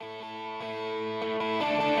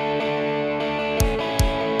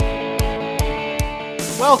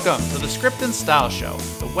Welcome to the Script and Style Show,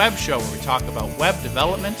 the web show where we talk about web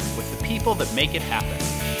development with the people that make it happen.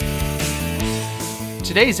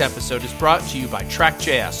 Today's episode is brought to you by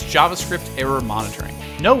Track.js JavaScript Error Monitoring.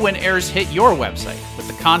 Know when errors hit your website with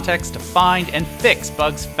the context to find and fix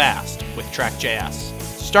bugs fast with Track.js.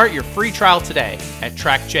 Start your free trial today at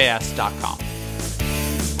trackjs.com.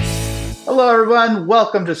 Hello, everyone.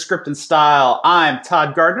 Welcome to Script and Style. I'm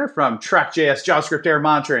Todd Gardner from Track.js JavaScript Error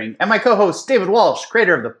Monitoring, and my co-host David Walsh,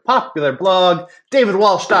 creator of the popular blog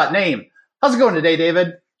davidwalsh.name. How's it going today,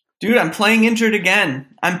 David? Dude, I'm playing injured again.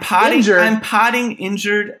 I'm potting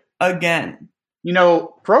injured again. You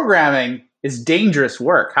know, programming is dangerous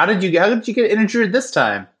work. How did you get injured this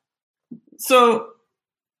time? So,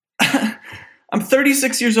 I'm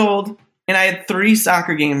 36 years old, and I had 3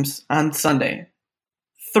 soccer games on Sunday.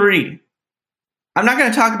 3. I'm not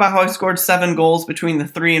going to talk about how I scored 7 goals between the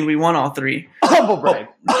 3 and we won all 3. Humble brag.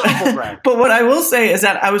 Humble brag. But what I will say is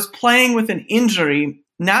that I was playing with an injury,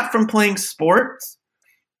 not from playing sports,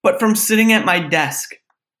 but from sitting at my desk.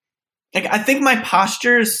 Like, I think my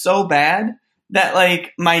posture is so bad that,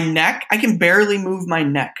 like, my neck, I can barely move my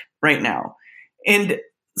neck right now. And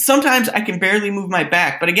sometimes I can barely move my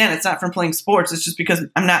back. But again, it's not from playing sports. It's just because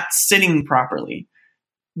I'm not sitting properly.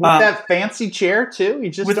 With that fancy chair too,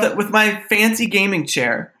 with my fancy gaming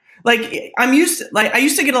chair. Like I used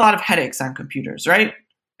to get a lot of headaches on computers, right?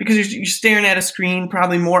 Because you're staring at a screen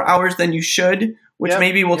probably more hours than you should, which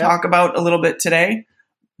maybe we'll talk about a little bit today.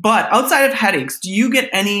 But outside of headaches, do you get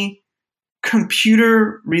any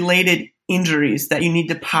computer related injuries that you need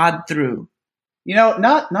to pod through? You know,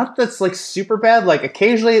 not that's like super bad. Like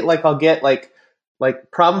occasionally, like I'll get like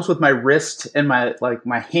problems with my wrist and my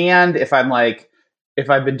hand if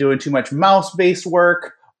I've been doing too much mouse-based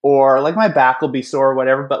work, or like my back will be sore or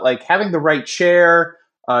whatever, but like having the right chair,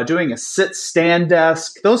 doing a sit-stand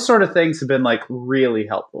desk, those sort of things have been like really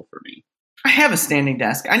helpful for me. I have a standing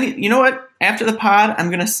desk. You know what? After the pod, I'm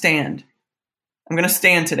going to stand. I'm going to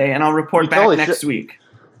stand today, and I'll report back next week.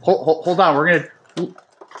 Hold on. We're going to...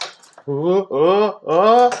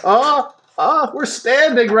 we're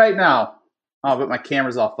standing right now. Oh, but my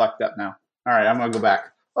camera's all fucked up now. All right, I'm going to go back.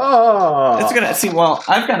 Oh, it's gonna see. Well,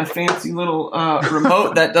 I've got a fancy little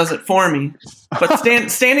remote that does it for me. But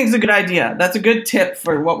standing's a good idea. That's a good tip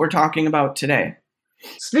for what we're talking about today.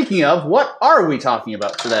 Speaking of, what are we talking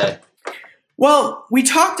about today? Well, we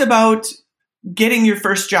talked about getting your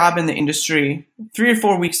first job in the industry 3 or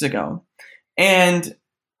 4 weeks ago, and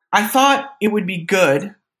I thought it would be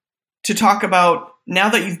good to talk about, now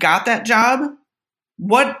that you've got that job,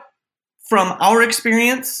 what from our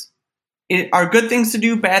experience are good things to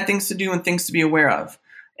do, bad things to do, and things to be aware of.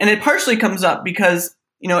 And it partially comes up because,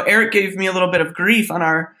 you know, Eric gave me a little bit of grief on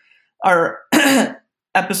our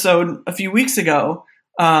episode a few weeks ago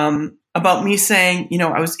about me saying, you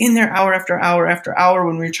know, I was in there hour after hour after hour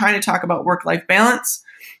when we were trying to talk about work-life balance.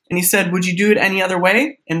 And he said, would you do it any other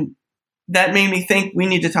way? And that made me think we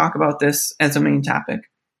need to talk about this as a main topic.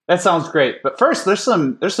 That sounds great. But first, there's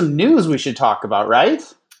some news we should talk about, right?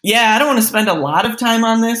 Yeah, I don't want to spend a lot of time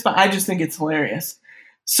on this, but I just think it's hilarious.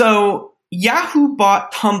 So Yahoo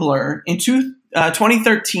bought Tumblr in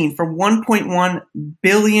 2013 for $1.1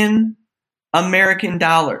 billion American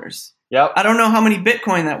dollars. Yep. I don't know how many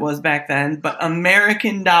Bitcoin that was back then, but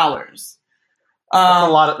American dollars.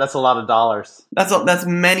 That's a lot of dollars. That's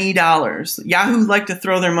many dollars. Yahoo liked to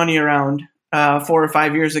throw their money around 4 or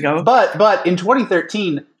 5 years ago. But in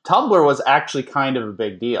 2013, Tumblr was actually kind of a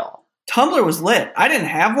big deal. Tumblr was lit. I didn't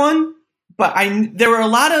have one, but there were a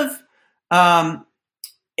lot of Tumblr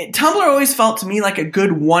always felt to me like a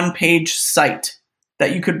good one-page site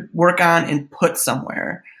that you could work on and put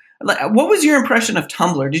somewhere. What was your impression of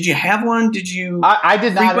Tumblr? Did you have one? Did you? I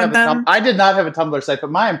did not have I did not have a Tumblr site,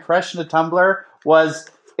 but my impression of Tumblr was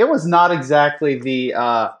it was not exactly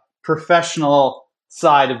the professional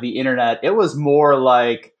side of the internet. It was more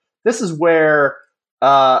like, this is where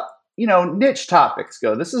niche topics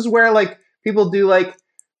go. This is where like people do like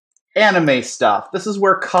anime stuff. This is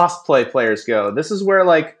where cosplay players go. This is where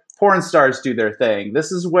like porn stars do their thing.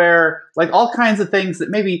 This is where like all kinds of things that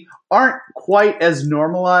maybe aren't quite as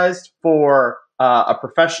normalized for a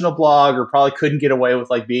professional blog, or probably couldn't get away with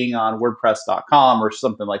like being on WordPress.com or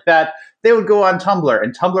something like that. They would go on Tumblr,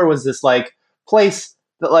 and Tumblr was this like place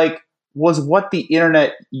that like was what the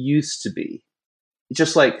internet used to be.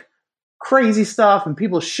 Just like crazy stuff, and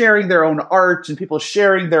people sharing their own art, and people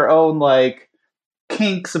sharing their own like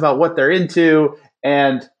kinks about what they're into,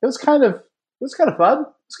 and it was kind of fun.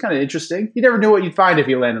 It's kind of interesting. You never knew what you'd find if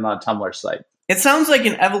you landed on a Tumblr site. It sounds like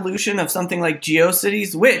an evolution of something like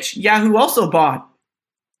GeoCities, which Yahoo also bought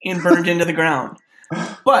and burned into the ground.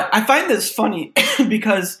 But I find this funny.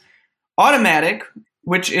 because Automattic,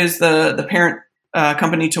 which is the parent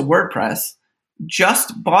company to WordPress,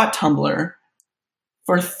 just bought Tumblr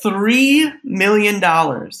for $3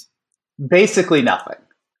 million. Basically nothing.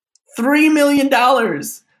 $3 million.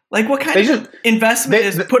 Like, what kind of investment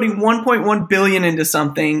is putting $1.1 billion into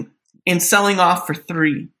something and selling off for $3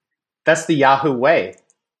 million? That's the Yahoo way.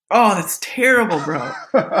 Oh, that's terrible, bro.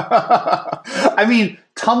 I mean,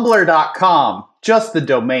 Tumblr.com, just the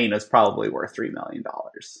domain is probably worth $3 million.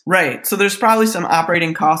 Right. So there's probably some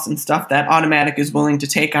operating costs and stuff that Automattic is willing to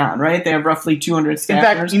take on, right? They have roughly 200 staffers. In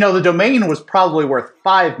fact, the domain was probably worth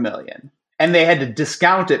 $5 million, and they had to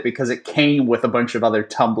discount it because it came with a bunch of other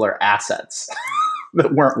Tumblr assets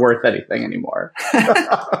that weren't worth anything anymore.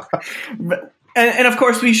 And of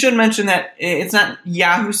course, we should mention that it's not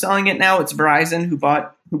Yahoo selling it now; it's Verizon who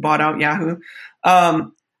bought out Yahoo.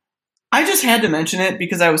 I just had to mention it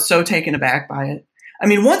because I was so taken aback by it. I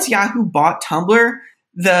mean, once Yahoo bought Tumblr,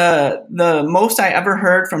 the most I ever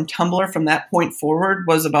heard from Tumblr from that point forward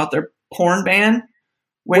was about their porn ban,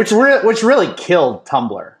 which really killed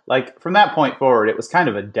Tumblr. Like, from that point forward, it was kind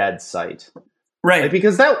of a dead site, right? Like,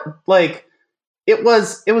 because it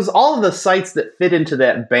was all of the sites that fit into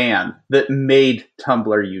that ban that made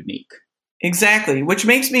Tumblr unique. Exactly, which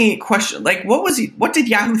makes me question, like, what did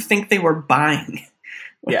Yahoo think they were buying?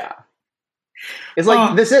 Yeah. It's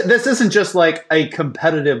like, this isn't just like a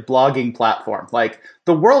competitive blogging platform. Like,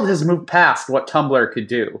 the world has moved past what Tumblr could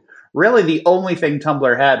do. Really, the only thing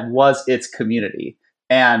Tumblr had was its community.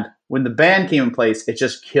 And when the ban came in place, it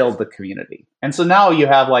just killed the community. And so now you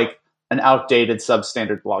have like an outdated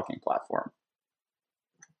substandard blogging platform.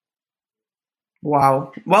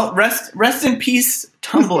 Wow. Well, rest in peace,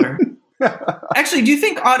 Tumblr. Actually, do you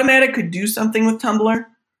think Automattic could do something with Tumblr?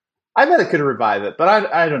 I bet it could revive it, but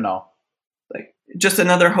I don't know. Like, just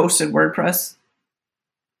another hosted WordPress?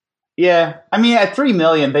 Yeah. I mean, at $3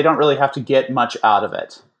 million, they don't really have to get much out of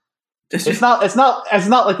it. It's not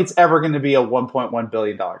like it's ever going to be a $1.1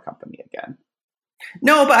 billion company again.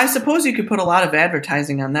 No, but I suppose you could put a lot of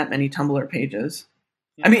advertising on that many Tumblr pages.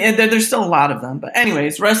 Yeah. I mean, there's still a lot of them. But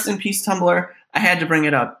anyways, rest in peace, Tumblr. I had to bring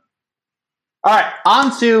it up. All right,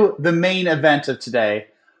 on to the main event of today.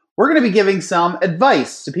 We're going to be giving some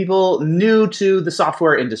advice to people new to the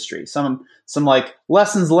software industry. Some like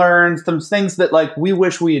lessons learned, some things that like we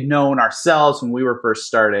wish we had known ourselves when we were first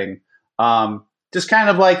starting. Just kind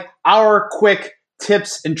of like our quick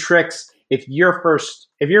tips and tricks if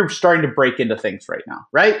you're starting to break into things right now,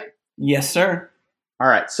 right? Yes, sir. All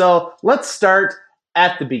right, so let's start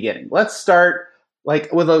at the beginning. Let's start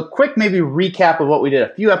like with a quick maybe recap of what we did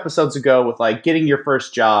a few episodes ago with like getting your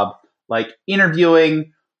first job, like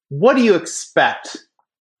interviewing. What do you expect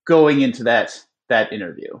going into that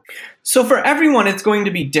interview? So for everyone, it's going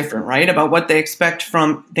to be different, right? About what they expect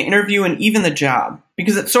from the interview and even the job,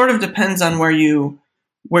 because it sort of depends on where you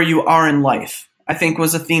are in life, I think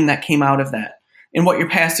was a theme that came out of that and what your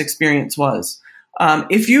past experience was.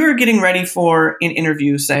 If you are getting ready for an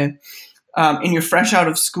interview, say, and you're fresh out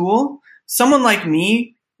of school, someone like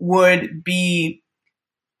me would be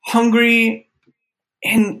hungry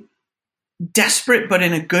and desperate, but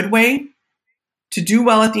in a good way, to do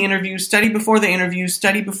well at the interview, study before the interview,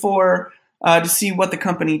 study before to see what the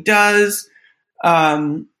company does,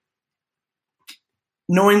 trying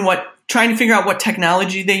to figure out what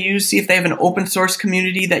technology they use, see if they have an open source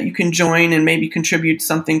community that you can join and maybe contribute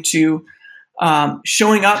something to.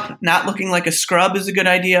 Showing up, not looking like a scrub is a good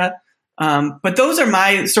idea. But those are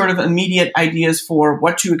my sort of immediate ideas for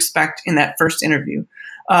what to expect in that first interview.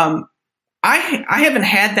 I haven't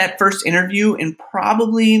had that first interview in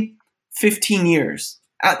probably 15 years,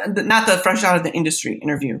 not the fresh out of the industry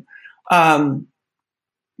interview. And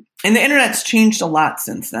the internet's changed a lot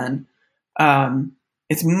since then.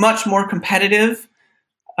 It's much more competitive.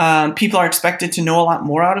 People are expected to know a lot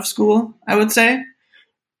more out of school, I would say.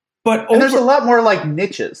 But there's a lot more like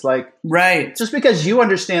niches, like right. Just because you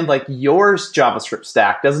understand like yours JavaScript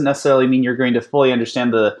stack doesn't necessarily mean you're going to fully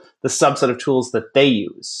understand the subset of tools that they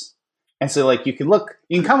use. And so like you can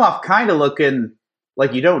come off kind of looking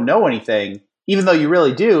like you don't know anything, even though you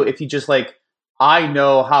really do. If you just like, I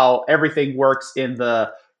know how everything works in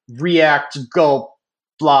the React Go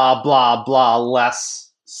blah blah blah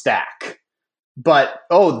less stack, but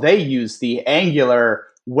they use the Angular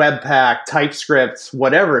Webpack, TypeScript,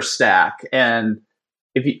 whatever stack, and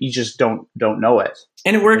if you just don't know it,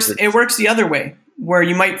 and it works the other way, where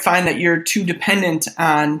you might find that you're too dependent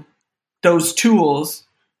on those tools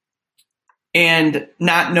and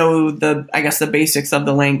not know the basics of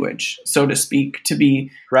the language, so to speak, to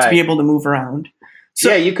be able to move around.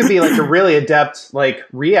 Yeah, you could be like a really adept like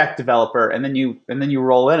React developer, and then you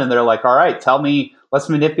roll in, and they're like, "All right, let's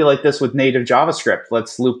manipulate this with native JavaScript.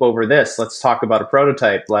 Let's loop over this. Let's talk about a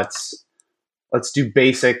prototype. Let's do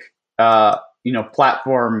basic,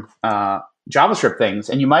 platform JavaScript things."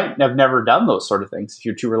 And you might have never done those sort of things if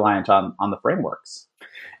you're too reliant on the frameworks.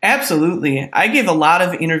 Absolutely. I gave a lot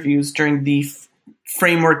of interviews during the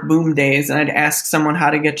framework boom days, and I'd ask someone how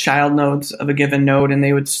to get child nodes of a given node, and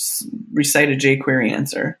they would recite a jQuery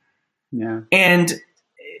answer. Yeah. And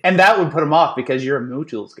that would put them off because you're a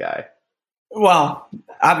MooTools guy. Well,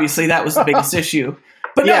 obviously that was the biggest issue.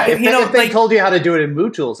 But yeah, no, if they told you how to do it in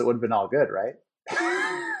MooTools, it would have been all good, right?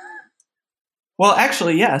 Well,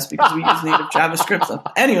 actually, yes, because we use native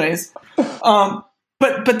JavaScript. Anyways,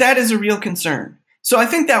 but that is a real concern. So I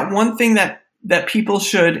think that one thing that people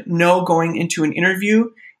should know going into an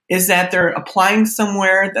interview is that they're applying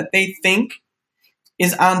somewhere that they think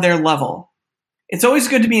is on their level. It's always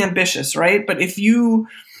good to be ambitious, right? But if you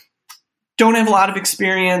don't have a lot of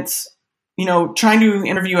experience, trying to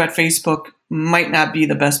interview at Facebook might not be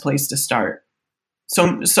the best place to start.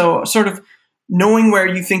 So sort of knowing where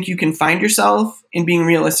you think you can find yourself and being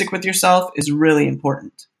realistic with yourself is really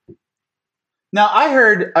important. Now, I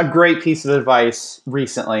heard a great piece of advice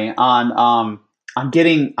recently on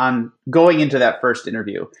going into that first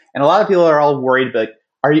interview, and a lot of people are all worried about,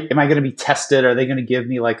 am I going to be tested? Are they going to give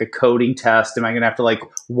me like a coding test? Am I going to have to like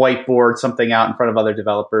whiteboard something out in front of other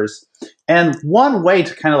developers? And one way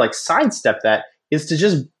to kind of like sidestep that is to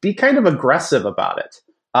just be kind of aggressive about it.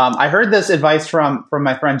 I heard this advice from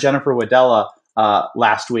my friend Jennifer Wadella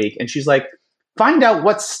last week, and she's like, find out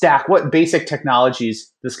what basic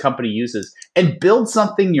technologies this company uses, and build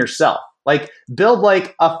something yourself. Like build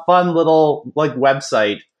like a fun little like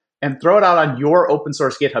website and throw it out on your open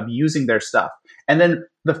source GitHub using their stuff. And then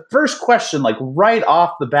the first question, like right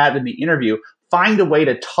off the bat in the interview, find a way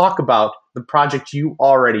to talk about the project you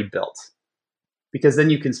already built. Because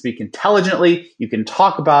then you can speak intelligently, you can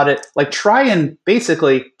talk about it, like try and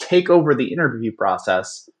basically take over the interview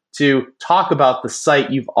process to talk about the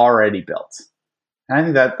site you've already built. And I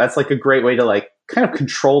think that's like a great way to like kind of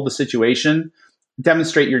control the situation,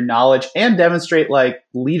 demonstrate your knowledge, and demonstrate like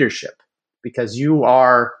leadership, because you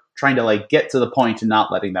are trying to like get to the point and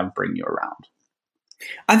not letting them bring you around.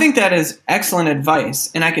 I think that is excellent advice,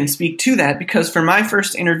 and I can speak to that because for my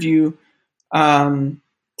first interview, to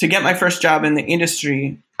get my first job in the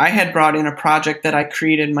industry, I had brought in a project that I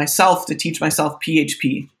created myself to teach myself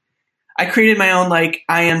PHP. I created my own like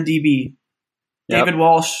IMDb, Yep. David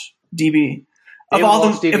Walsh DB. Of all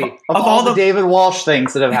the David Walsh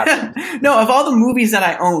things that have happened. No, of all the movies that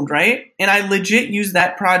I owned, right? And I legit used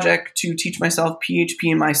that project to teach myself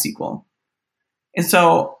PHP and MySQL. And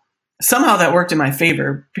so somehow that worked in my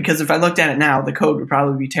favor, because if I looked at it now, the code would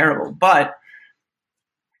probably be terrible. But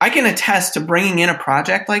I can attest to bringing in a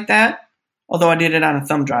project like that, although I did it on a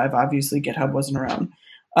thumb drive. Obviously, GitHub wasn't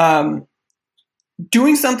around.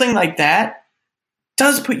 Doing something like that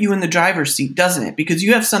does put you in the driver's seat, doesn't it? Because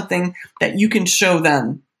you have something that you can show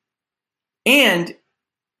them. And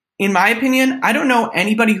in my opinion, I don't know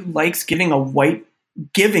anybody who likes giving the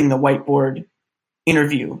whiteboard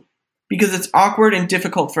interview, because it's awkward and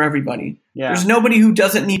difficult for everybody. Yeah. There's nobody who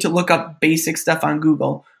doesn't need to look up basic stuff on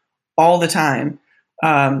Google all the time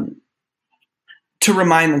to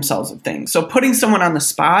remind themselves of things. So putting someone on the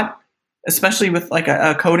spot, especially with like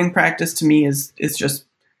a coding practice, to me is just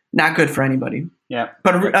not good for anybody. Yeah.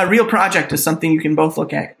 But a real project is something you can both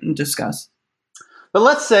look at and discuss. But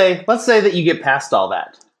let's say that you get past all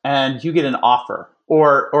that and you get an offer,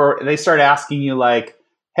 or they start asking you like,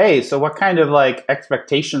 hey, so what kind of like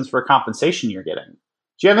expectations for compensation you're getting?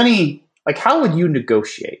 Do you have any, like, how would you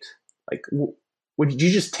negotiate? Like, would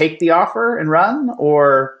you just take the offer and run,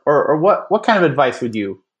 or what kind of advice would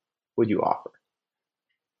you offer?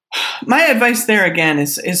 My advice there again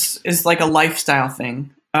is like a lifestyle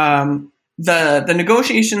thing. The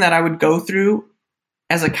negotiation that I would go through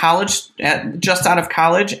as just out of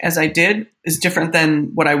college, as I did, is different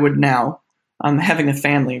than what I would now, having a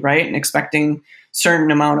family, right? And expecting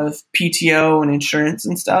certain amount of PTO and insurance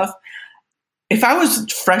and stuff. If I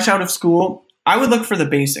was fresh out of school, I would look for the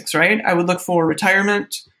basics, right? I would look for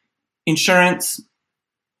retirement, insurance,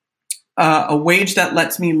 a wage that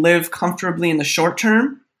lets me live comfortably in the short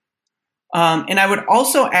term. And I would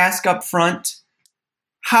also ask up front,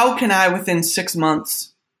 how can I, within 6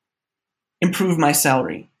 months, improve my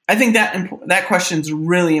salary? I think that question is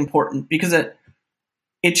really important, because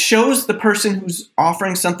it shows the person who's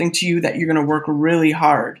offering something to you that you're going to work really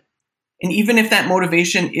hard. And even if that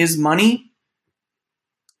motivation is money,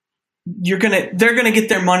 they're going to get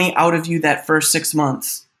their money out of you that first 6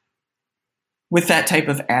 months. with that type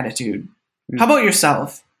of attitude. How about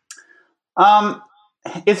yourself?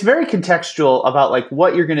 It's very contextual about like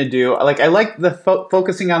what you're going to do. Like I like the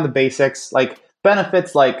focusing on the basics, like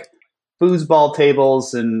benefits like foosball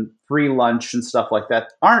tables and free lunch and stuff like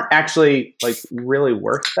that aren't actually like really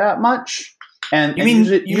worth that much. And you mean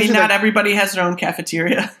usually not everybody has their own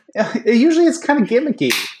cafeteria? Usually it's kind of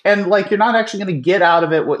gimmicky, and like you're not actually going to get out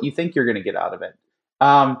of it what you think you're going to get out of it.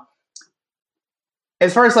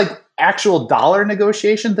 As far as like actual dollar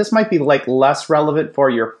negotiation, this might be like less relevant for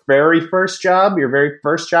your very first job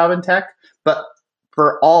in tech. But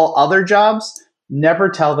for all other jobs, never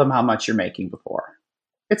tell them how much you're making before.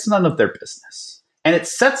 It's none of their business. And it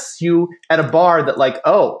sets you at a bar that like,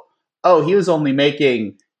 oh, he was only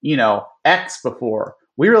making, X before.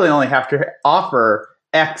 We really only have to offer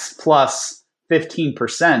X plus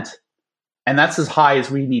 15%. And that's as high as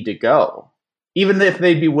we need to go, even if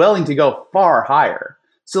they'd be willing to go far higher.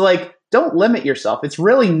 So like, don't limit yourself. It's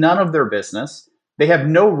really none of their business. They have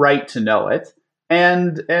no right to know it.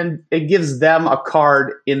 And it gives them a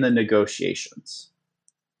card in the negotiations.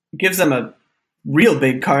 It gives them a real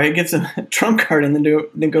big card. It gives them a trump card in the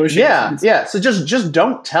negotiations. Yeah. So just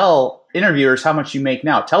don't tell interviewers how much you make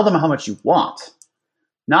now. Tell them how much you want,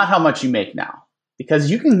 not how much you make now.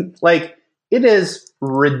 Because you can, like, it is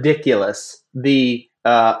ridiculous the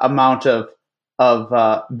amount of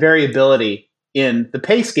variability in the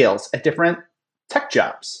pay scales at different tech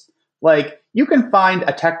jobs. Like, you can find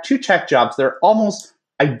two tech jobs that are almost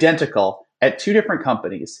identical at two different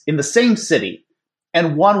companies in the same city,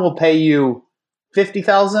 and one will pay you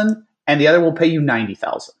 $50,000 and the other will pay you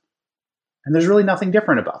 $90,000. And there's really nothing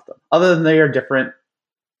different about them other than they are different.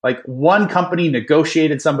 Like, one company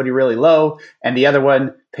negotiated somebody really low and the other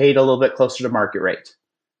one paid a little bit closer to market rate.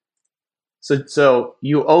 So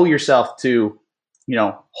you owe yourself to,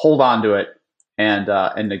 hold on to it and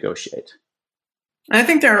negotiate. And I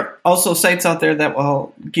think there are also sites out there that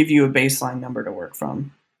will give you a baseline number to work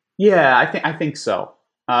from. Yeah, I think so.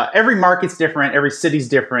 Every market's different. Every city's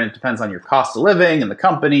different. It depends on your cost of living and the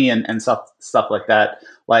company and stuff like that.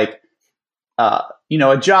 Like,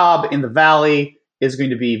 a job in the Valley is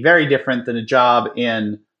going to be very different than a job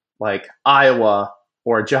in like Iowa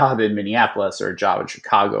or a job in Minneapolis or a job in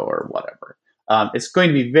Chicago or whatever. It's going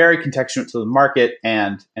to be very contextual to the market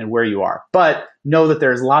and where you are. But know that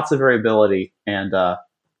there's lots of variability and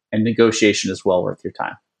negotiation is well worth your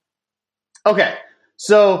time. Okay,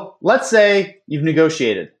 so let's say you've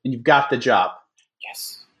negotiated and you've got the job.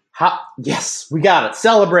 Yes. Yes, we got it.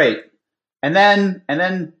 Celebrate. And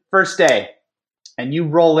then first day, and you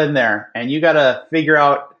roll in there and you got to figure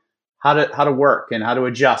out how to work and how to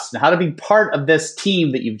adjust and how to be part of this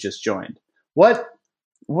team that you've just joined. What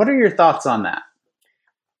are your thoughts on that?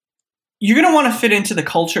 You're going to want to fit into the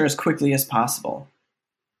culture as quickly as possible.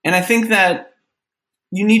 And I think that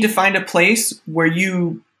you need to find a place where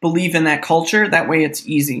you believe in that culture. That way it's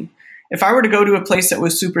easy. If I were to go to a place that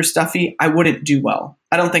was super stuffy, I wouldn't do well.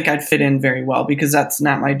 I don't think I'd fit in very well because that's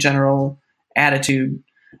not my general attitude.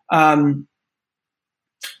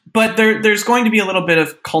 But there's going to be a little bit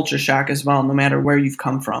of culture shock as well, no matter where you've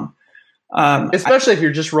come from. Especially if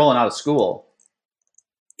you're just rolling out of school.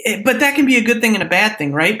 But that can be a good thing and a bad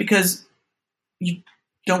thing, right? Because you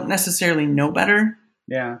don't necessarily know better.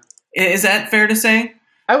 Yeah. Is that fair to say?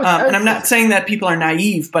 And I'm not saying that people are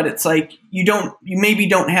naive, but it's like you maybe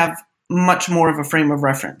don't have much more of a frame of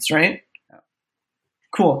reference, right? Yeah.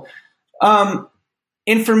 Cool.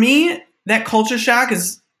 And for me, that culture shock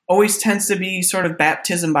always tends to be sort of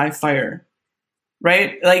baptism by fire,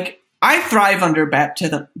 right? Like, I thrive under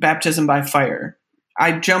baptism by fire.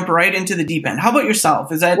 I jump right into the deep end. How about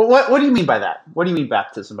yourself? Is that what do you mean by that? What do you mean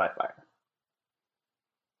baptism by fire?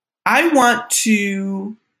 I want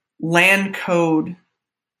to land code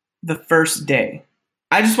the first day.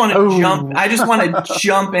 I just want to jump. I just want to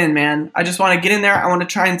jump in, man. I just want to get in there. I want to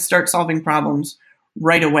try and start solving problems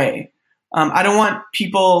right away. I don't want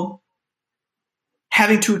people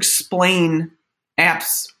having to explain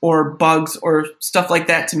apps or bugs or stuff like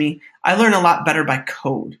that to me. I learn a lot better by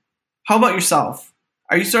code. How about yourself?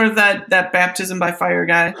 Are you sort of that baptism by fire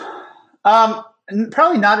guy?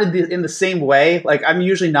 Probably not in the same way. Like, I'm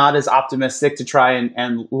usually not as optimistic to try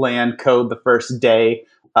and land code the first day.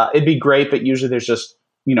 It'd be great, but usually there's just,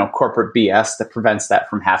 corporate BS that prevents that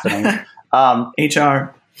from happening.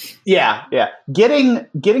 HR. Yeah. Getting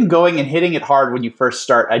going and hitting it hard when you first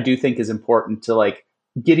start, I do think is important to like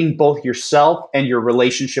getting both yourself and your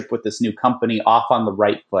relationship with this new company off on the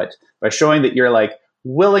right foot by showing that you're like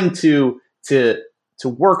willing to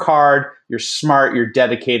work hard, you're smart, you're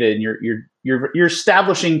dedicated, and you're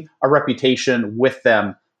establishing a reputation with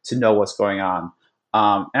them to know what's going on.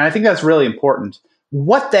 And I think that's really important.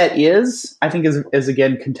 What that is, I think is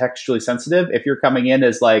again contextually sensitive. If you're coming in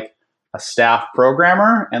as like a staff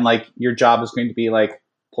programmer and like your job is going to be like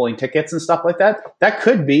pulling tickets and stuff like that, that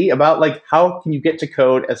could be about like how can you get to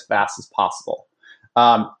code as fast as possible.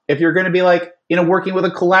 If you're going to be like, working with a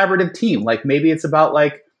collaborative team, like maybe it's about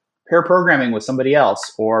like pair programming with somebody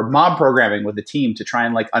else or mob programming with a team to try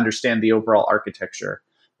and like understand the overall architecture.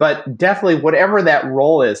 But definitely whatever that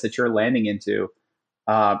role is that you're landing into,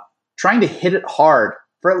 trying to hit it hard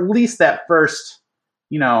for at least that first,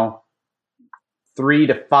 3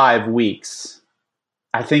 to 5 weeks,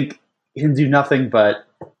 I think can do nothing but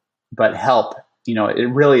help. It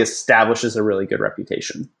really establishes a really good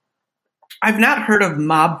reputation. I've not heard of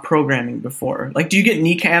mob programming before. Like, do you get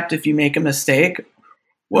kneecapped if you make a mistake?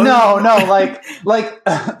 What? No, like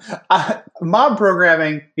mob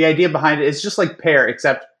programming, the idea behind it is just like pair,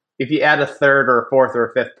 except if you add a third or a fourth or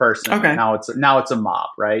a fifth person, okay, now it's a mob,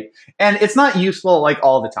 right? And it's not useful like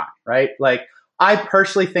all the time, right? Like I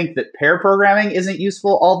personally think that pair programming isn't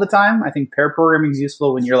useful all the time. I think pair programming is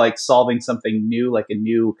useful when you're like solving something new, like a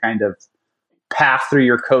new kind of path through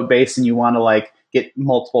your code base, and you want to like get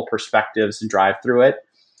multiple perspectives and drive through it.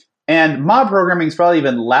 And mob programming is probably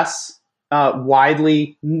even less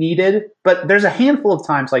widely needed, but there's a handful of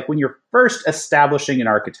times like when you're first establishing an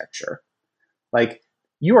architecture, like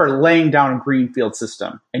you are laying down a greenfield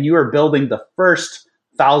system and you are building the first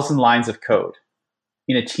 1,000 lines of code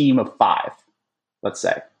in a team of 5, let's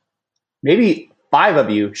say. Maybe 5 of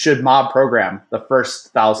you should mob program the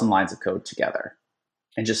first 1,000 lines of code together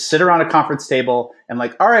and just sit around a conference table and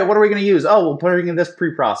like, all right, what are we going to use? Oh, we'll put it in this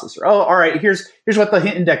preprocessor. Oh, all right, here's what the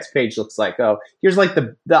hint index page looks like. Oh, here's like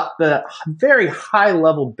the very high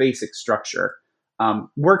level basic structure.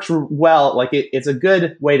 Works well. Like it's a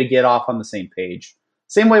good way to get off on the same page.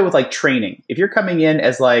 Same way with like training. If you're coming in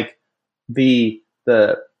as like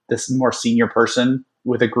this more senior person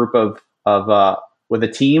with a group with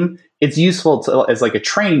a team, it's useful as like a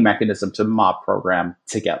training mechanism to mob program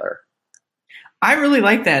together. I really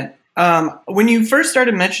like that. When you first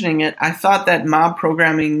started mentioning it, I thought that mob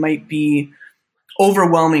programming might be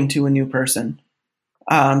overwhelming to a new person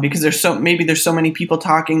because there's so many people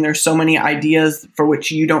talking. There's so many ideas for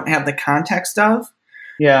which you don't have the context of.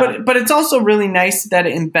 Yeah. But it's also really nice that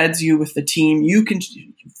it embeds you with the team. You can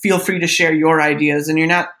feel free to share your ideas, and you're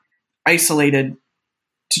not isolated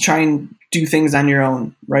to try and do things on your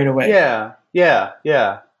own right away. Yeah.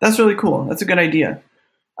 That's really cool. That's a good idea.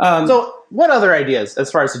 So what other ideas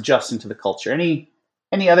as far as adjusting to the culture? Any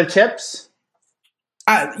other tips?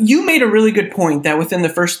 You made a really good point that within the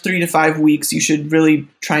first 3 to 5 weeks, you should really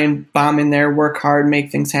try and bomb in there, work hard,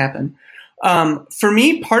 make things happen. For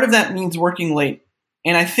me, part of that means working late.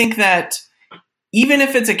 And I think that even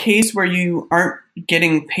if it's a case where you aren't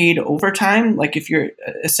getting paid overtime, like if you're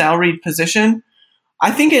a salaried position, I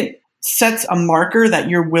think it sets a marker that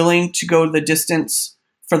you're willing to go the distance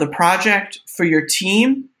for the project, for your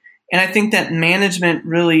team. And I think that management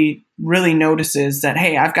really, really notices that,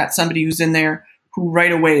 hey, I've got somebody who's in there who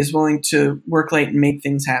right away is willing to work late and make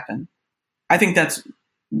things happen. I think it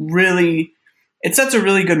sets a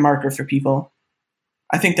really good marker for people.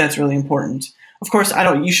 I think that's really important. Of course,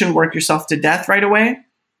 you shouldn't work yourself to death right away.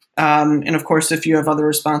 And of course, if you have other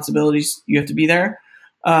responsibilities, you have to be there.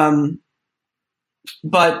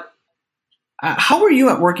 But how were you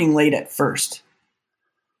at working late at first?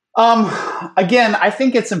 Again, I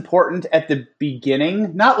think it's important at the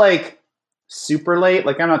beginning, not like super late.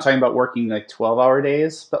 Like I'm not talking about working like 12-hour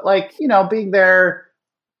days, but like, being there,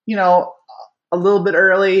 a little bit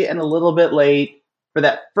early and a little bit late for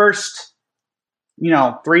that first,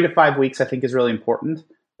 3 to 5 weeks, I think is really important.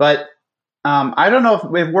 But, I don't know if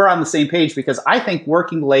we're on the same page, because I think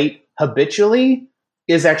working late habitually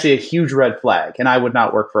is actually a huge red flag. And I would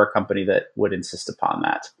not work for a company that would insist upon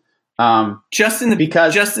that. Just in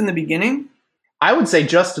the beginning? I would say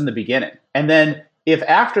just in the beginning. And then if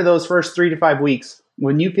after those first 3 to 5 weeks,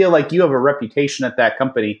 when you feel like you have a reputation at that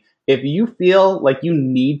company, if you feel like you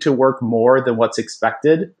need to work more than what's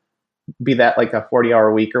expected, be that like a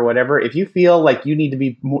 40-hour week or whatever, if you feel like you need to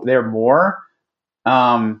be there more,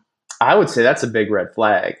 I would say that's a big red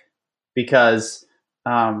flag, because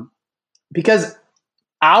hours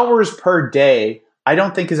per day, I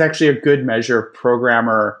don't think is actually a good measure of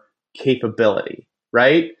programmer capability,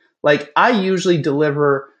 right? Like I usually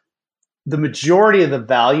deliver the majority of the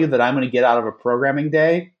value that I'm going to get out of a programming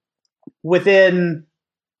day within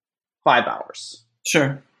 5 hours.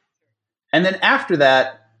 Sure. And then after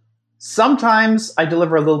that, sometimes I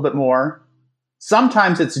deliver a little bit more.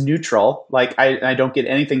 Sometimes it's neutral, like I don't get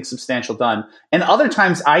anything substantial done. And other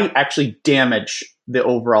times I actually damage the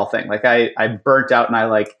overall thing. Like I burnt out and I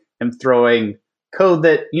like am throwing code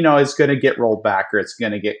that, is going to get rolled back or it's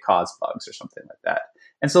going to get cause bugs or something like that.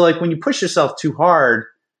 And so like when you push yourself too hard,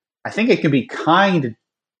 I think it can be kind of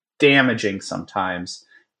damaging sometimes,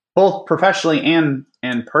 both professionally and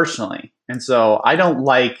personally. And so I don't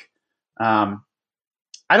like, I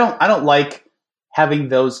don't like having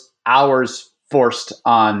those hours forced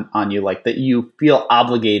on you, like that you feel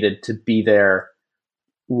obligated to be there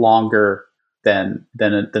longer than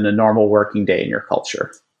a normal working day in your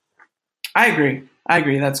culture. I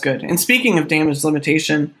agree. That's good. And speaking of damage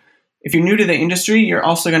limitation, if you're new to the industry, you're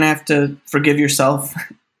also going to have to forgive yourself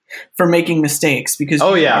for making mistakes because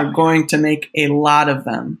you are going to make a lot of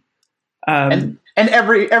them. And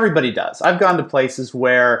everybody does. I've gone to places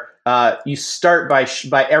where you start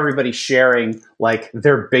by everybody sharing like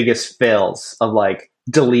their biggest fails of like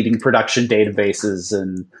deleting production databases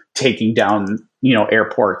and taking down,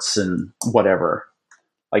 airports and whatever.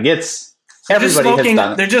 Like everybody has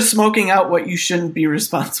done it. They're just smoking out what you shouldn't be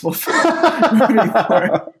responsible for.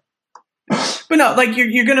 But no, like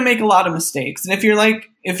you're going to make a lot of mistakes. And if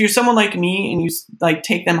you're someone like me and you like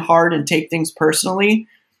take them hard and take things personally,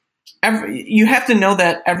 you have to know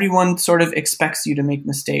that everyone sort of expects you to make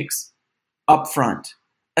mistakes up front,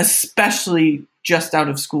 especially just out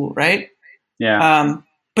of school, right? Yeah.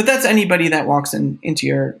 But that's anybody that walks into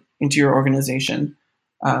your organization.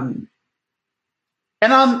 And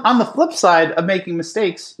on the flip side of making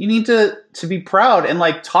mistakes, you need to be proud and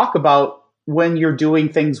like talk about when you're doing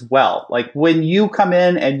things well. Like when you come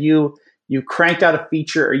in and you cranked out a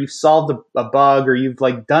feature or you've solved a bug or you've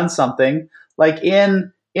like done something like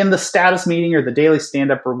in the status meeting or the daily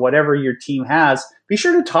stand-up or whatever your team has, be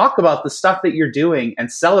sure to talk about the stuff that you're doing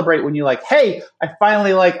and celebrate when you're like, hey, I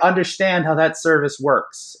finally like understand how that service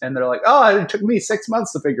works. And they're like, oh, it took me 6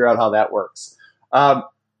 months to figure out how that works.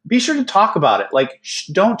 Be sure to talk about it. Like,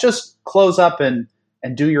 don't just close up and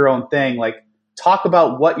do your own thing. Like, talk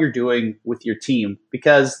about what you're doing with your team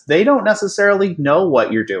because they don't necessarily know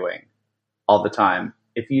what you're doing all the time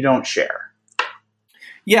if you don't share.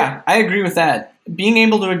 Yeah, I agree with that. Being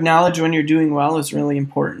able to acknowledge when you're doing well is really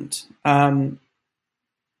important. I've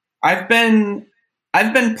been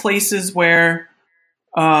places where,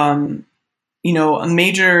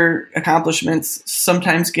 major accomplishments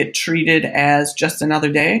sometimes get treated as just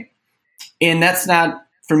another day, and that's not,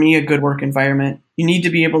 for me, a good work environment. You need to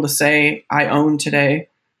be able to say, I own today.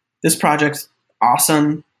 This project's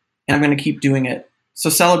awesome, and I'm going to keep doing it. So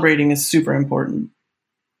celebrating is super important.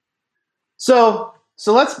 So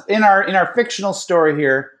let's, in our fictional story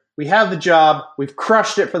here, we have the job. We've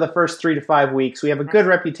crushed it for the first 3 to 5 weeks. We have a good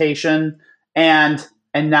reputation. And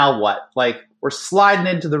now what? Like, we're sliding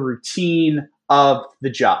into the routine of the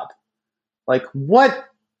job. Like, what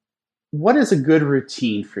is a good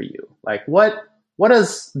routine for you? Like, what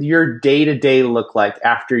does your day-to-day look like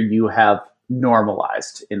after you have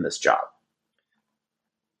normalized in this job?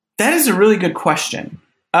 That is a really good question.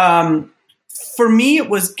 For me, it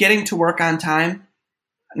was getting to work on time.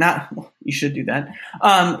 You should do that.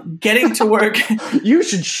 Getting to work. You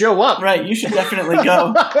should show up. Right. You should definitely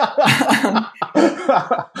go.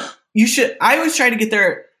 I always try to get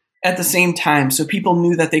there at the same time so people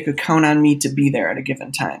knew that they could count on me to be there at a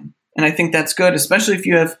given time. And I think that's good, especially if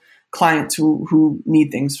you have clients who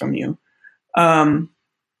need things from you.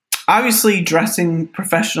 Obviously, dressing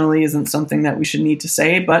professionally isn't something that we should need to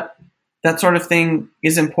say, but that sort of thing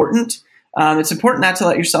is important. It's important not to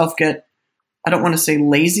let yourself get, I don't want to say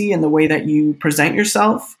lazy in the way that you present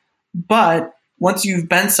yourself, but once you've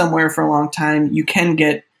been somewhere for a long time, you can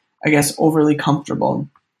get, I guess, overly comfortable.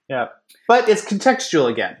 Yeah. But it's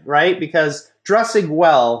contextual again, right? Because dressing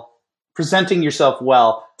well, presenting yourself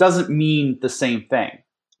well, doesn't mean the same thing.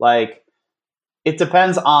 Like, it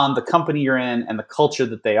depends on the company you're in and the culture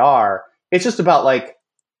that they are. It's just about like,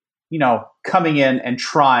 coming in and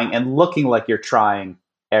trying and looking like you're trying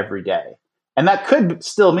every day. And that could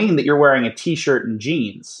still mean that you're wearing a t-shirt and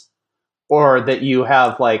jeans, or that you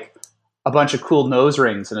have like a bunch of cool nose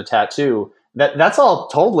rings and a tattoo. That's all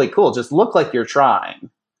totally cool. Just look like you're trying.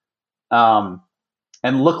 And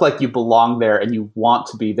look like you belong there and you want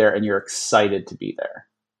to be there and you're excited to be there.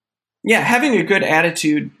 Yeah, having a good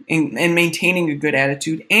attitude and maintaining a good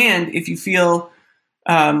attitude. And if you feel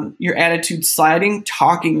your attitude sliding,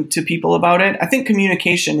 talking to people about it. I think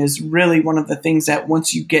communication is really one of the things that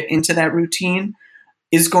once you get into that routine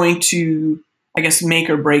is going to, I guess, make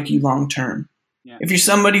or break you long term. Yeah. If you're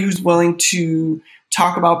somebody who's willing to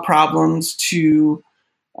talk about problems, to,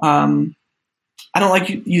 I don't like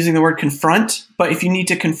using the word confront, but if you need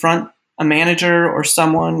to confront a manager or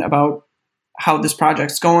someone about how this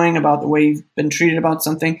project's going, about the way you've been treated about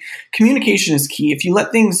something. Communication is key. If you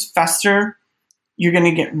let things fester, you're going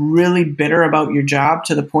to get really bitter about your job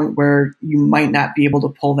to the point where you might not be able to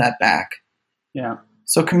pull that back. Yeah.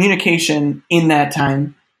 So communication in that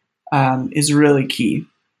time is really key.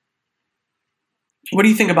 What do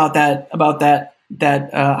you think about that? About that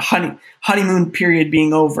honeymoon period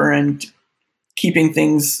being over and keeping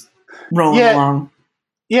things rolling along?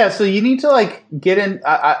 Yeah, so you need to like get in.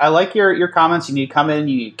 I like your comments. You need to come in,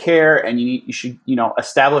 you need to care, and you should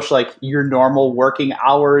establish like your normal working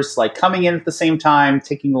hours, like coming in at the same time,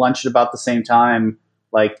 taking lunch at about the same time,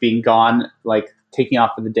 like being gone, like taking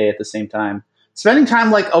off for the day at the same time, spending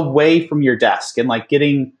time like away from your desk and like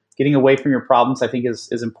getting away from your problems. I think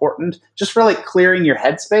is important just for like clearing your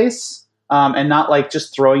headspace and not like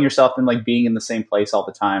just throwing yourself in like being in the same place all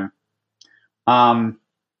the time.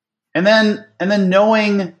 And then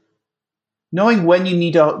knowing when you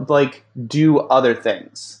need to like do other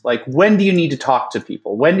things. Like when do you need to talk to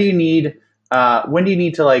people? When do you need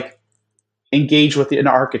to like engage with an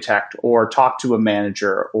architect or talk to a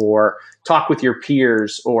manager or talk with your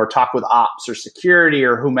peers or talk with ops or security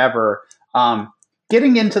or whomever?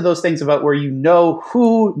 Getting into those things about where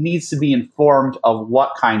who needs to be informed of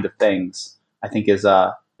what kind of things, I think is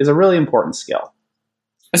a really important skill,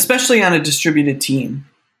 especially on a distributed team.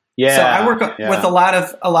 Yeah. So I work with a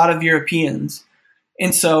lot of Europeans.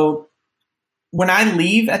 And so when I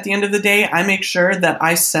leave at the end of the day, I make sure that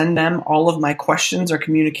I send them all of my questions or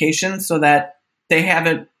communications so that they have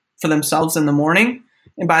it for themselves in the morning.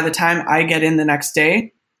 And by the time I get in the next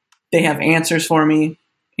day, they have answers for me,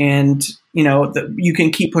 and you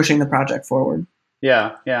can keep pushing the project forward.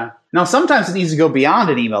 Yeah. Yeah. Now, sometimes it needs to go beyond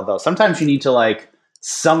an email though. Sometimes you need to like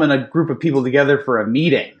summon a group of people together for a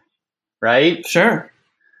meeting, right? Sure.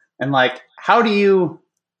 And like, how do you,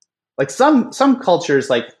 like some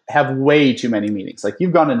cultures like have way too many meetings. Like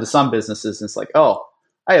you've gone into some businesses and it's like, oh,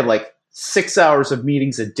 I have like 6 hours of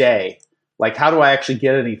meetings a day. Like, how do I actually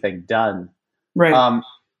get anything done? Right.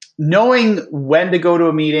 Knowing when to go to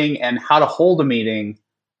a meeting and how to hold a meeting,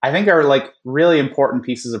 I think are like really important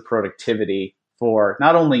pieces of productivity for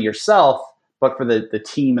not only yourself, but for the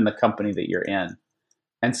team and the company that you're in.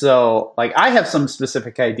 And so like, I have some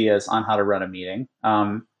specific ideas on how to run a meeting.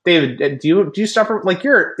 David, do you stuff like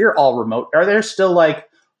you're all remote? Are there still like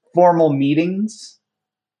formal meetings?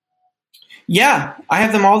 Yeah, I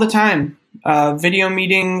have them all the time. Video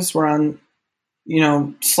meetings. We're on,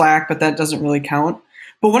 Slack, but that doesn't really count.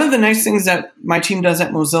 But one of the nice things that my team does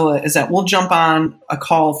at Mozilla is that we'll jump on a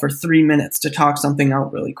call for 3 minutes to talk something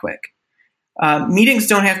out really quick. Meetings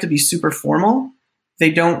don't have to be super formal. They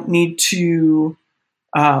don't need to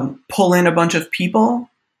pull in a bunch of people.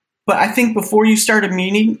 But I think before you start a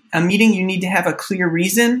meeting, you need to have a clear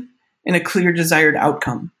reason and a clear desired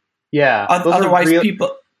outcome. Yeah. Otherwise,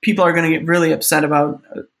 people are going to get really upset about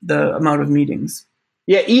the amount of meetings.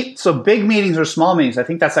 Yeah. So big meetings or small meetings, I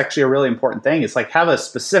think that's actually a really important thing. It's like have a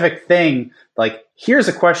specific thing. Like, here's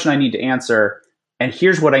a question I need to answer, and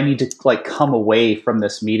here's what I need to like come away from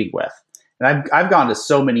this meeting with. And I've gone to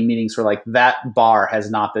so many meetings where like that bar has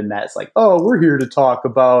not been met. It's like, oh, we're here to talk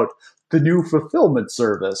about the new fulfillment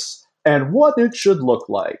service and what it should look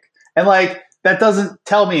like. And like, that doesn't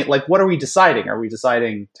tell me, like, what are we deciding? Are we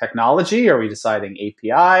deciding technology? Are we deciding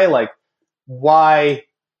API? Like, why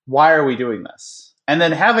are we doing this? And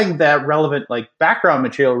then having that relevant like background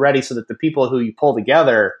material ready so that the people who you pull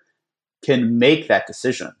together can make that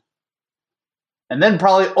decision. And then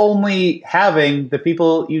probably only having the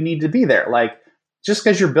people you need to be there. Like, just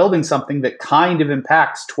because you're building something that kind of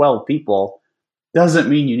impacts 12 people doesn't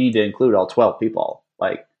mean you need to include all 12 people.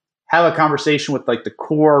 Like, have a conversation with like the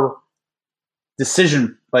core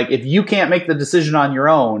decision. Like, if you can't make the decision on your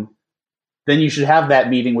own, then you should have that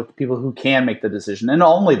meeting with the people who can make the decision, and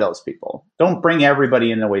only those people. Don't bring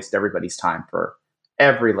everybody in and waste everybody's time for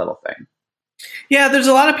every little thing. Yeah, there's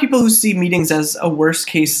a lot of people who see meetings as a worst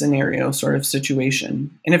case scenario sort of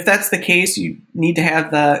situation. And if that's the case, you need to have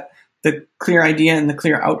the clear idea and the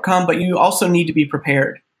clear outcome, but you also need to be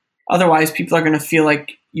prepared. Otherwise, people are going to feel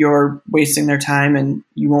like you're wasting their time and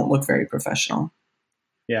you won't look very professional.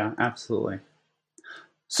 Yeah, absolutely.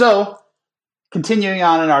 So, continuing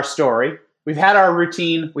on in our story, we've had our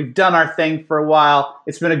routine. We've done our thing for a while.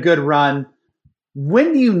 It's been a good run.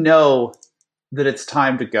 When do you know that it's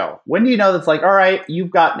time to go? When do you know that's like, all right,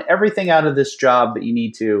 you've gotten everything out of this job that you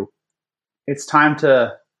need to. It's time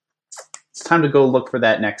to go look for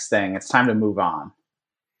that next thing. It's time to move on.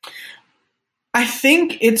 I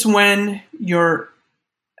think it's when you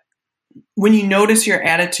notice your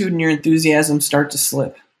attitude and your enthusiasm start to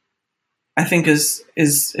slip. I think is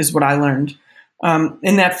what I learned.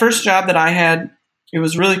 In that first job that I had, it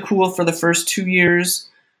was really cool for the first 2 years.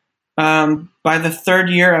 By the third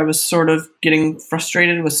year, I was sort of getting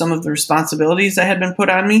frustrated with some of the responsibilities that had been put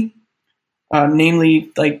on me,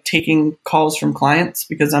 namely like taking calls from clients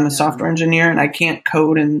because I'm a software engineer and I can't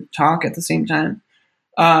code and talk at the same time.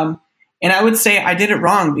 And I would say I did it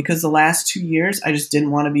wrong because the last 2 years, I just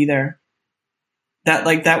didn't want to be there.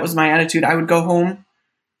 That was my attitude. I would go home.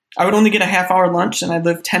 I would only get a half-hour lunch and I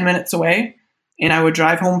lived 10 minutes away. And I would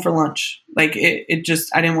drive home for lunch. I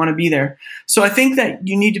didn't want to be there. So I think that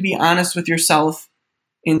you need to be honest with yourself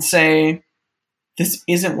and say, this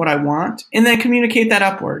isn't what I want. And then communicate that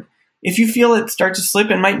upward. If you feel it start to slip,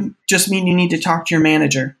 it might just mean you need to talk to your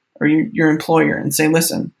manager or your employer and say,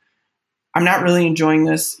 listen, I'm not really enjoying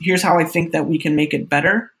this. Here's how I think that we can make it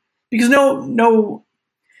better. Because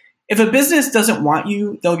if a business doesn't want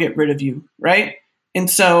you, they'll get rid of you, right? And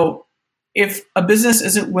so if a business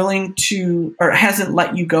isn't willing to or hasn't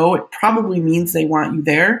let you go, it probably means they want you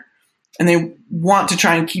there and they want to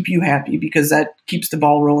try and keep you happy because that keeps the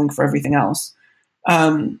ball rolling for everything else.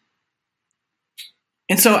 And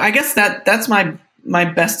so I guess that's my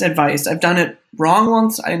best advice. I've done it wrong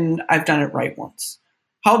once and I've done it right once.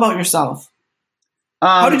 How about yourself?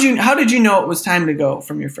 How did you know it was time to go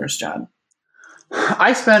from your first job?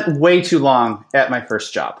 I spent way too long at my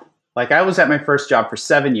first job. I was at my first job for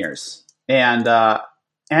 7 years. And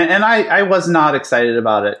I was not excited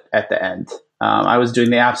about it at the end. I was doing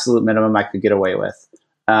the absolute minimum I could get away with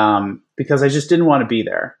because I just didn't want to be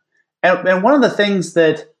there. And one of the things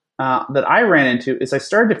that I ran into is I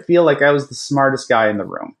started to feel like I was the smartest guy in the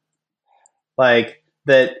room,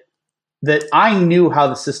 that I knew how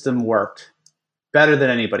the system worked better than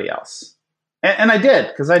anybody else, and I did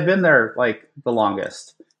because I'd been there the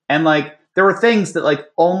longest. And there were things that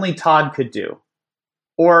only Todd could do.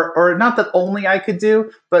 Or not that only I could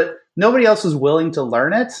do, but nobody else was willing to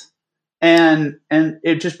learn it. And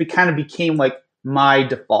it just kind of became my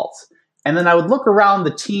default. And then I would look around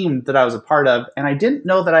the team that I was a part of, and I didn't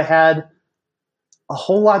know that I had a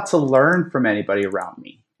whole lot to learn from anybody around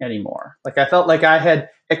me anymore. I felt like I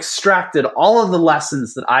had extracted all of the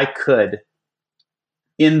lessons that I could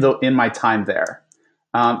in my time there.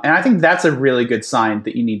 And I think that's a really good sign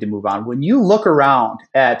that you need to move on. When you look around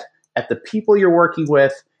at the people you're working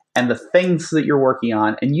with and the things that you're working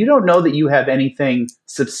on, and you don't know that you have anything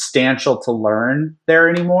substantial to learn there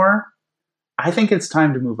anymore, I think it's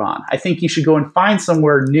time to move on. I think you should go and find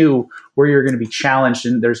somewhere new where you're going to be challenged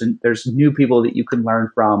and there's new people that you can learn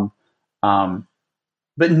from.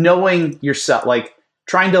 But knowing yourself,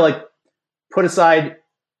 trying to put aside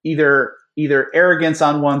either arrogance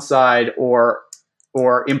on one side or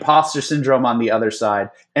imposter syndrome on the other side,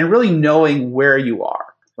 and really knowing where you are.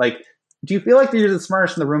 Do you feel like you're the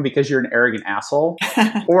smartest in the room because you're an arrogant asshole?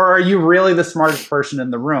 Or are you really the smartest person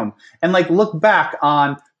in the room? And look back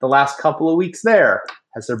on the last couple of weeks there.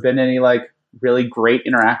 Has there been any really great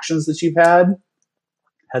interactions that you've had?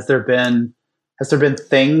 Has there been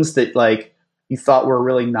things that you thought were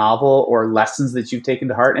really novel or lessons that you've taken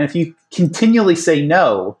to heart? And if you continually say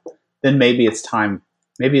no, then maybe it's time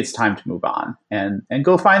to move on and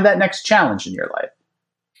go find that next challenge in your life.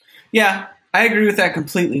 Yeah, I agree with that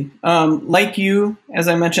completely. Like you, as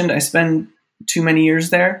I mentioned, I spent too many years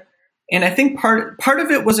there. And I think part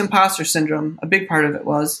of it was imposter syndrome. A big part of it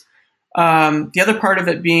was. The other part of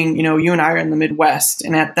it being, you and I are in the Midwest.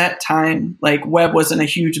 And at that time, web wasn't a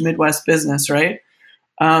huge Midwest business, right?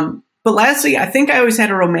 But lastly, I think I always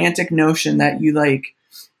had a romantic notion that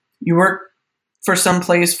you work for some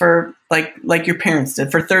place for like your parents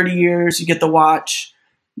did for 30 years. You get the watch,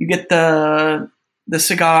 you get the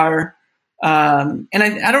cigar. And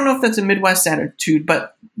I don't know if that's a Midwest attitude,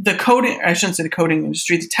 but I shouldn't say the coding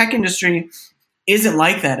industry, the tech industry isn't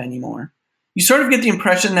like that anymore. You sort of get the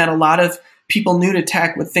impression that a lot of people new to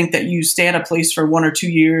tech would think that you stay at a place for 1 or 2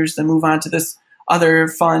 years, then move on to this other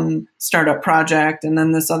fun startup project, and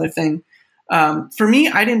then this other thing. For me,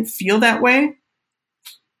 I didn't feel that way.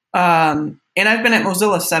 And I've been at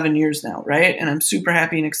Mozilla 7 years now, right? And I'm super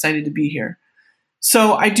happy and excited to be here.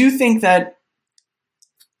 So I do think that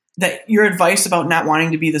your advice about not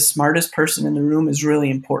wanting to be the smartest person in the room is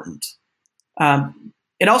really important.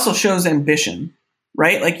 It also shows ambition,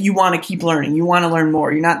 right? You want to keep learning. You want to learn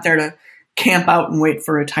more. You're not there to camp out and wait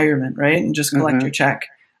for retirement, right? And just collect your check.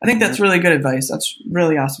 I think that's really good advice. That's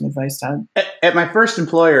really awesome advice, Todd. At my first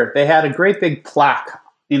employer, they had a great big plaque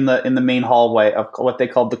in the main hallway of what they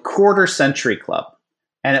called the Quarter Century Club.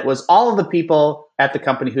 And it was all of the people at the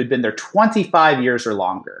company who'd been there 25 years or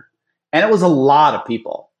longer. And it was a lot of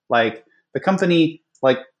people. The company,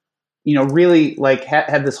 really like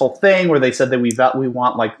had this whole thing where they said that we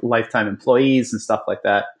want like lifetime employees and stuff like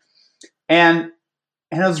that. And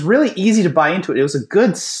it was really easy to buy into it. It was a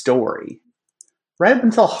good story right up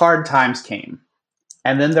until hard times came.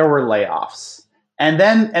 And then there were layoffs. And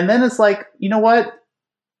then it's like, you know what?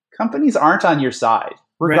 Companies aren't on your side,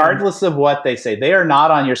 regardless of what they say. They are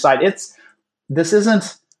not on your side. This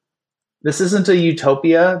isn't a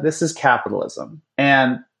utopia. This is capitalism.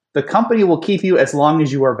 And the company will keep you as long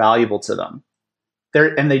as you are valuable to them.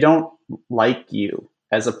 And they don't like you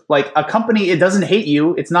as a company. It doesn't hate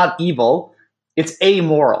you. It's not evil. It's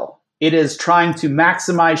amoral. It is trying to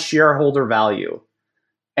maximize shareholder value.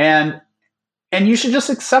 And you should just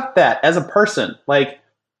accept that as a person. Like,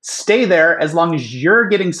 stay there as long as you're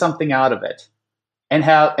getting something out of it.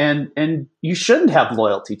 And you shouldn't have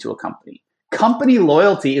loyalty to a company. Company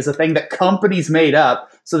loyalty is a thing that companies made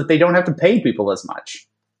up so that they don't have to pay people as much.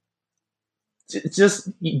 Just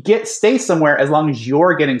stay somewhere as long as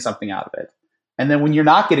you're getting something out of it. And then when you're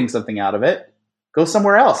not getting something out of it, go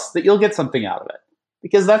somewhere else that you'll get something out of it.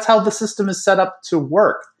 Because that's how the system is set up to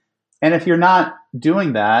work. And if you're not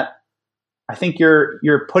doing that, I think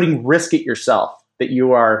you're putting risk at yourself, that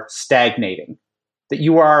you are stagnating, that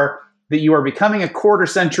you are becoming a quarter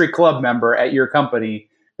century club member at your company,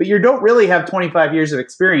 but you don't really have 25 years of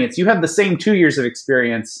experience. You have the same 2 years of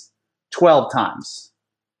experience 12 times.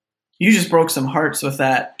 You just broke some hearts with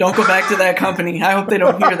that. Don't go back to that company. I hope they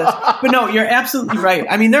don't hear this. But no, you're absolutely right.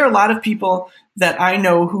 I mean, there are a lot of people that I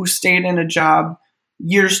know who stayed in a job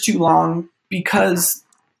years too long because,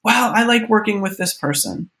 well, I like working with this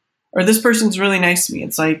person, or this person's really nice to me.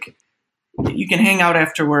 It's like, you can hang out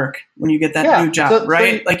after work when you get that new job,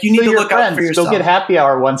 right? Like, you need to look out for yourself. Go get happy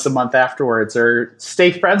hour once a month afterwards, or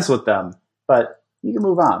stay friends with them. But you can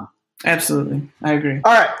move on. Absolutely. I agree.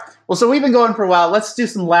 All right. Well, so we've been going for a while. Let's do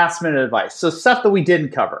some last minute advice. So stuff that we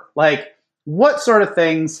didn't cover, like what sort of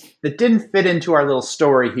things that didn't fit into our little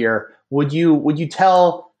story here would you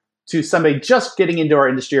tell to somebody just getting into our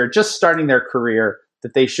industry or just starting their career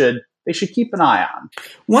that they should keep an eye on?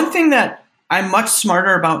 One thing that I'm much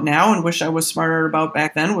smarter about now and wish I was smarter about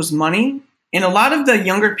back then was money. And a lot of the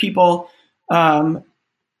younger people that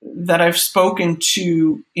I've spoken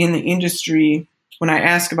to in the industry, when I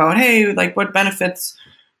ask about, hey, like what benefits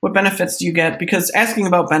do you get? Because asking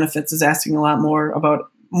about benefits is asking a lot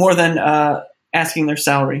more than asking their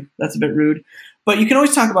salary. That's a bit rude. But you can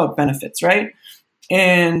always talk about benefits, right?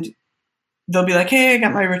 And they'll be like, hey, I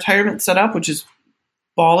got my retirement set up, which is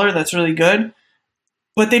baller. That's really good.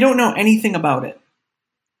 But they don't know anything about it.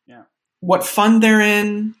 Yeah. What fund they're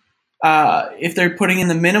in, if they're putting in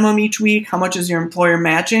the minimum each week, how much is your employer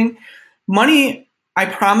matching? Money, I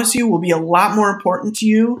promise you, will be a lot more important to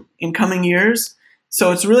you in coming years.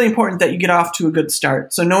 So it's really important that you get off to a good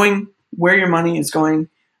start. So knowing where your money is going,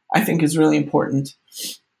 I think, is really important.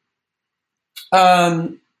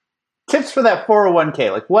 Tips for that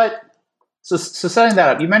 401k, like what? So setting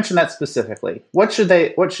that up, you mentioned that specifically. What should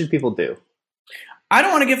people do? I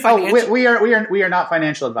don't want to give financial. We are not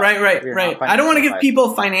financial advice. Right. I don't want to give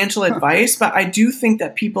people financial advice, but I do think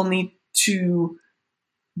that people need to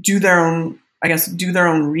do their own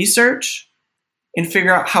research and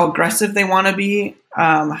figure out how aggressive they want to be,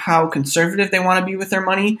 how conservative they want to be with their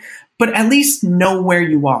money, but at least know where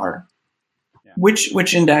you are,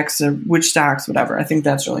 which index or which stocks, whatever. I think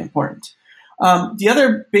that's really important. The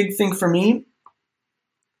other big thing for me,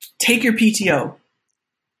 take your PTO.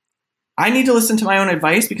 I need to listen to my own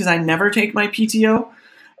advice because I never take my PTO.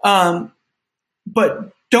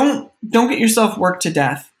 But don't get yourself worked to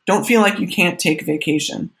death. Don't feel like you can't take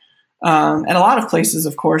vacation. At a lot of places,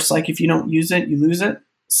 of course, like if you don't use it, you lose it.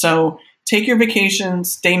 So take your vacation,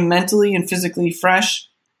 stay mentally and physically fresh,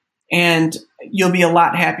 and you'll be a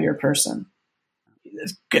lot happier person.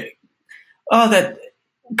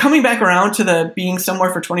 Coming back around to the being somewhere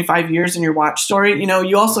for 25 years in your watch story,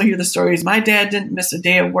 you also hear the stories. My dad didn't miss a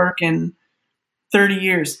day of work in 30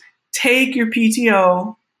 years. Take your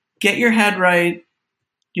PTO, get your head right.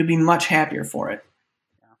 You'll be much happier for it.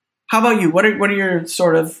 How about you? What are your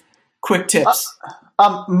sort of quick tips?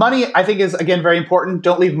 Money, I think, is, again, very important.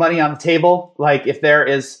 Don't leave money on the table. Like if there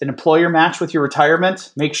is an employer match with your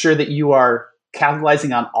retirement, make sure that you are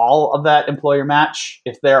capitalizing on all of that employer match.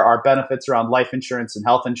 If there are benefits around life insurance and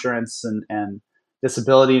health insurance and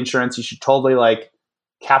disability insurance, you should totally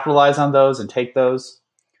capitalize on those and take those.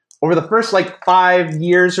 Over the first 5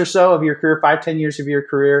 years or so of your career, 5-10 years of your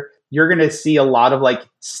career, you're going to see a lot of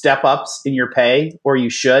step ups in your pay, or you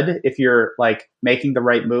should if you're making the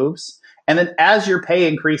right moves. And then as your pay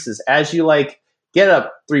increases, as you get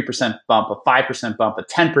a 3% bump, a 5% bump, a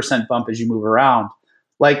 10% bump as you move around,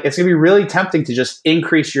 like it's going to be really tempting to just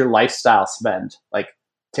increase your lifestyle spend, like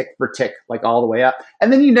tick for tick, like all the way up.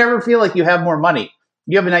 And then you never feel like you have more money.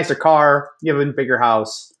 You have a nicer car, you have a bigger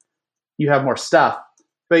house, you have more stuff,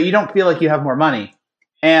 but you don't feel like you have more money.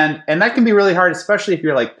 And that can be really hard, especially if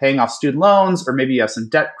you're like paying off student loans, or maybe you have some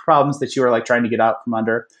debt problems that you are like trying to get out from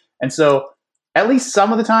under. And so at least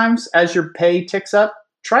some of the times as your pay ticks up,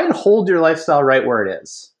 try and hold your lifestyle right where it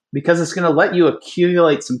is, because it's going to let you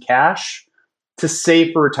accumulate some cash to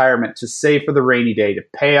save for retirement, to save for the rainy day, to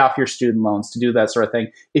pay off your student loans, to do that sort of thing.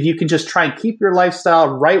 If you can just try and keep your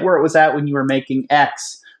lifestyle right where it was at when you were making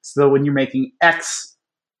X, so that when you're making X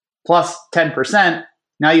plus 10%,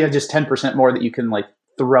 now you have just 10% more that you can like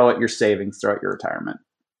throw at your savings throughout your retirement.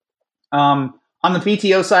 On the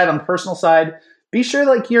PTO side, on the personal side, be sure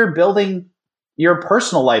like you're building your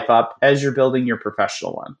personal life up as you're building your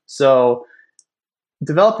professional one. So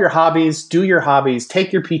develop your hobbies, do your hobbies,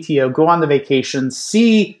 take your PTO, go on the vacations,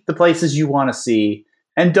 see the places you want to see,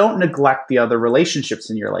 and don't neglect the other relationships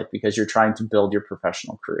in your life because you're trying to build your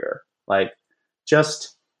professional career. Like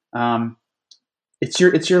just, it's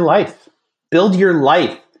your life. Build your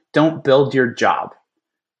life. Don't build your job.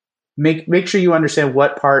 Make sure you understand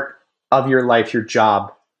what part of your life your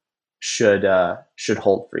job should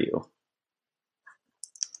hold for you.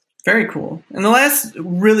 Very cool. And the last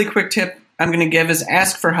really quick tip I'm going to give is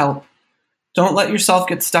ask for help. Don't let yourself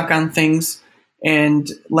get stuck on things and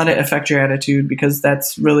let it affect your attitude, because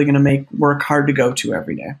that's really going to make work hard to go to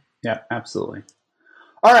every day. Yeah, absolutely.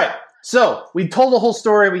 All right. So we told the whole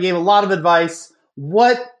story. We gave a lot of advice.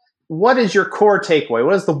 What is your core takeaway?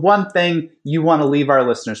 What is the one thing you want to leave our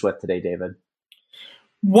listeners with today, David?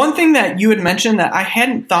 One thing that you had mentioned that I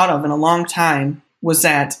hadn't thought of in a long time was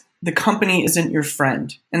that the company isn't your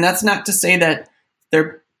friend. And that's not to say that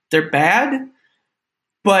they're bad,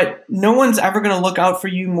 but no one's ever going to look out for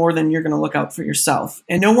you more than you're going to look out for yourself.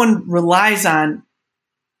 And no one relies on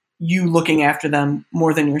you looking after them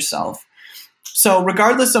more than yourself. So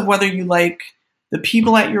regardless of whether you like the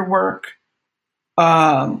people at your work,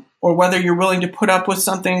 or whether you're willing to put up with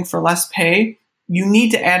something for less pay, you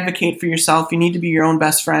need to advocate for yourself. You need to be your own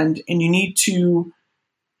best friend, and you need to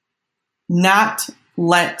not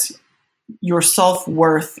let your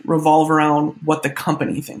self-worth revolve around what the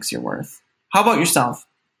company thinks you're worth. How about yourself?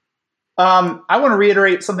 I want to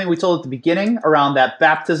reiterate something we told at the beginning around that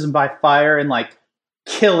baptism by fire and like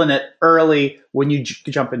killing it early when you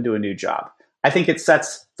jump into a new job. I think it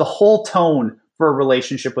sets the whole tone for a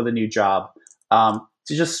relationship with a new job.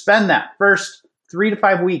 To just spend that first 3 to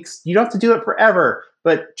 5 weeks. You don't have to do it forever,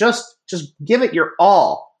 but just give it your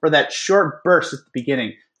all for that short burst at the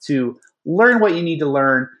beginning to learn what you need to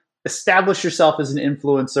learn, establish yourself as an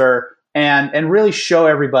influencer, and really show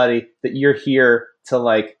everybody that you're here to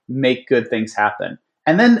like make good things happen.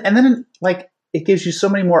 And then like it gives you so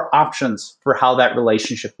many more options for how that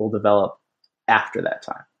relationship will develop after that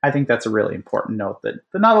time. I think that's a really important note that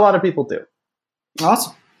not a lot of people do.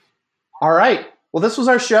 Awesome. All right. Well, this was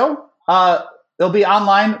our show. It'll be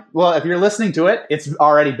online. Well, if you're listening to it, it's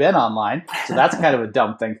already been online. So that's kind of a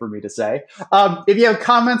dumb thing for me to say. If you have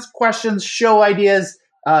comments, questions, show ideas,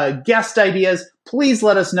 guest ideas, please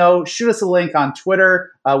let us know. Shoot us a link on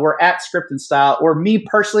Twitter. We're at Script and Style. Or me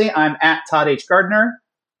personally, I'm at Todd H. Gardner.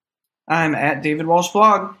 I'm at David Walsh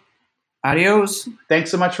Blog. Adios.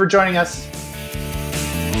 Thanks so much for joining us.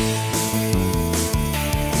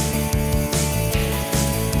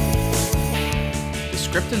 The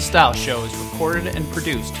Script and Style Show is recorded and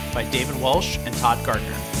produced by David Walsh and Todd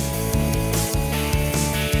Gardner.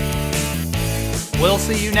 We'll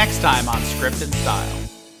see you next time on Script and Style.